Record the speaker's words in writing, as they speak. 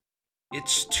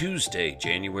It's Tuesday,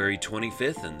 January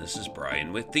 25th, and this is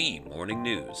Brian with the Morning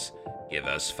News. Give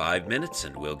us 5 minutes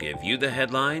and we'll give you the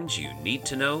headlines you need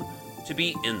to know to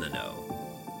be in the know.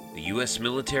 The U.S.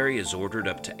 military has ordered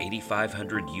up to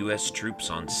 8,500 U.S. troops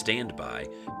on standby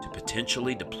to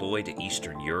potentially deploy to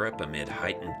Eastern Europe amid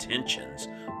heightened tensions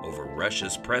over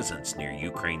Russia's presence near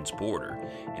Ukraine's border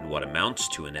in what amounts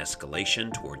to an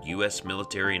escalation toward U.S.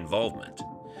 military involvement.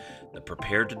 The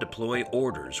prepare to deploy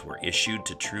orders were issued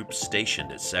to troops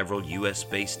stationed at several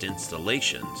U.S.-based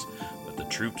installations, but the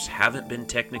troops haven't been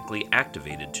technically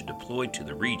activated to deploy to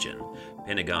the region,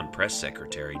 Pentagon Press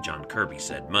Secretary John Kirby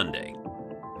said Monday.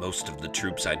 Most of the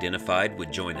troops identified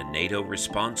would join a NATO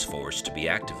response force to be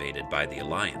activated by the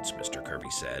alliance, Mr. Kirby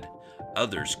said.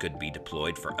 Others could be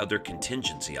deployed for other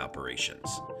contingency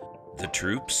operations. The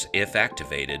troops, if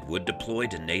activated, would deploy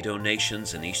to NATO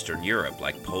nations in Eastern Europe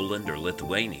like Poland or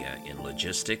Lithuania in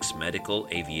logistics, medical,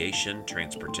 aviation,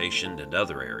 transportation, and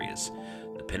other areas.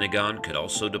 The Pentagon could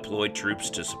also deploy troops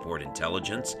to support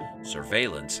intelligence,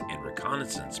 surveillance, and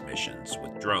reconnaissance missions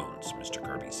with drones, Mr.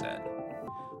 Kirby said.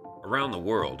 Around the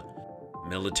world,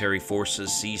 military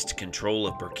forces seized control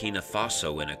of Burkina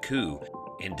Faso in a coup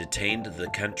and detained the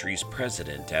country's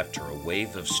president after a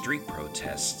wave of street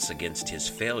protests against his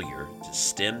failure to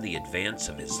stem the advance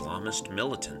of Islamist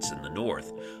militants in the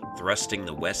north, thrusting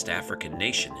the West African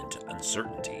nation into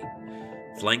uncertainty.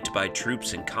 Flanked by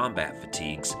troops in combat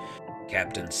fatigues,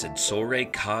 Captain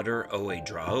Sidsore Kader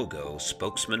Ouedraogo,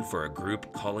 spokesman for a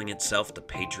group calling itself the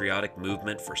Patriotic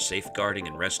Movement for Safeguarding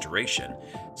and Restoration,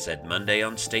 said Monday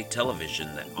on state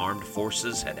television that armed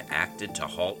forces had acted to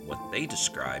halt what they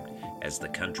described as the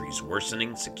country's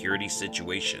worsening security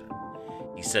situation.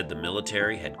 He said the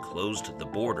military had closed the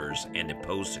borders and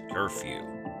imposed a curfew.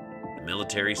 The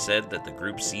military said that the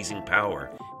group seizing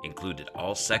power included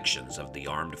all sections of the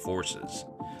armed forces.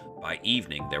 By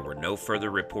evening, there were no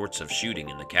further reports of shooting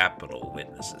in the capital,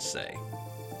 witnesses say.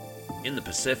 In the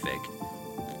Pacific,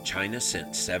 China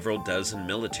sent several dozen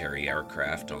military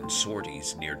aircraft on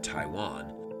sorties near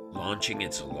Taiwan, launching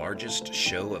its largest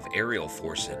show of aerial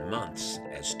force in months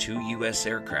as 2 U.S.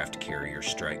 aircraft carrier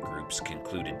strike groups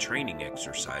concluded training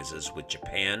exercises with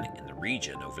Japan in the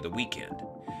region over the weekend.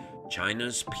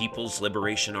 China's People's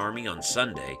Liberation Army on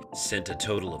Sunday sent a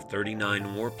total of 39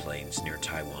 warplanes near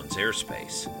Taiwan's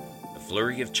airspace. The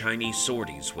flurry of Chinese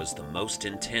sorties was the most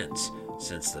intense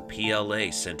since the PLA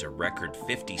sent a record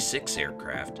 56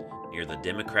 aircraft near the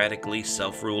democratically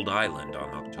self-ruled island on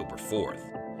October 4th.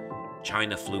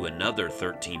 China flew another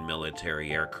 13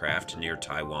 military aircraft near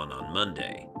Taiwan on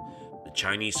Monday. The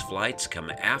Chinese flights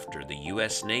come after the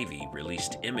U.S. Navy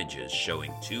released images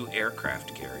showing 2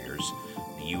 aircraft carriers,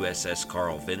 the USS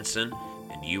Carl Vinson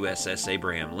and USS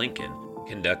Abraham Lincoln,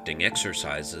 conducting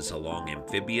exercises along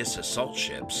amphibious assault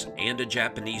ships and a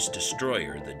Japanese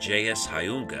destroyer, the JS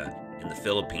Hyunga, in the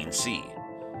Philippine Sea.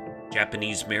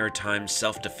 Japanese Maritime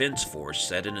Self-Defense Force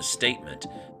said in a statement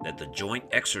that the joint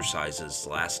exercises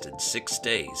lasted 6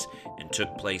 days and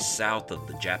took place south of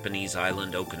the Japanese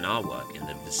island Okinawa in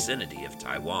the vicinity of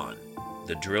Taiwan.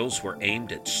 The drills were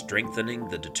aimed at strengthening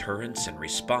the deterrence and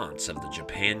response of the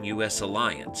Japan-U.S.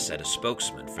 alliance, said a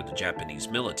spokesman for the Japanese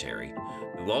military,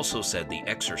 who also said the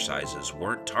exercises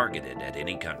weren't targeted at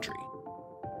any country.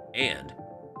 And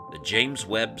the James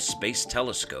Webb Space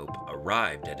Telescope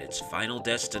arrived at its final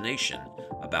destination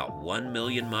about 1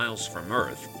 million miles from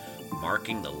Earth,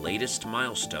 marking the latest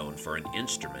milestone for an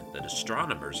instrument that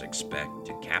astronomers expect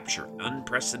to capture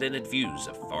unprecedented views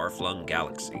of far-flung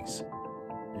galaxies.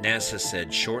 NASA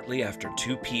said shortly after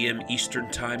 2 p.m. Eastern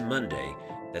Time Monday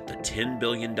that the $10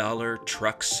 billion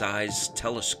truck-sized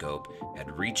telescope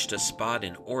had reached a spot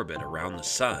in orbit around the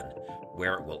Sun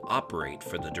where it will operate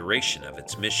for the duration of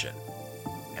its mission.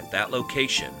 At that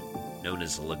location, known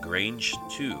as Lagrange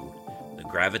 2, the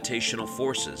gravitational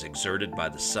forces exerted by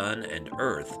the Sun and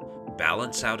Earth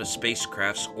balance out a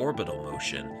spacecraft's orbital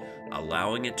motion,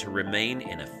 allowing it to remain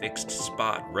in a fixed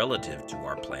spot relative to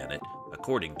our planet,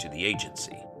 according to the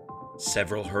agency.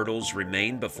 Several hurdles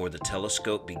remain before the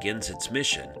telescope begins its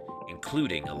mission,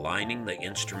 including aligning the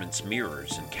instrument's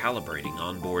mirrors and calibrating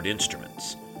onboard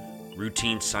instruments.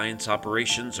 Routine science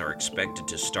operations are expected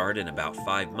to start in about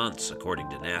 5 months, according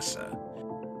to NASA.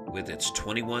 With its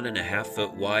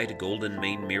 21.5-foot wide golden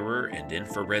main mirror and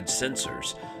infrared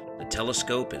sensors, the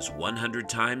telescope is 100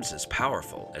 times as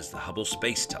powerful as the Hubble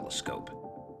Space Telescope.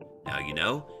 Now you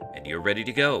know, and you're ready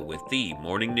to go with the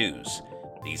Morning News.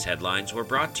 These headlines were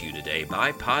brought to you today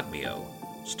by Podmeo.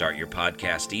 Start your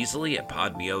podcast easily at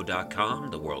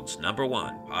podmeo.com, the world's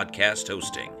 #1 podcast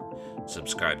hosting.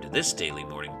 Subscribe to this daily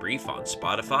morning brief on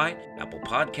Spotify, Apple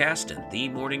Podcast, and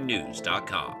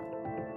themorningnews.com.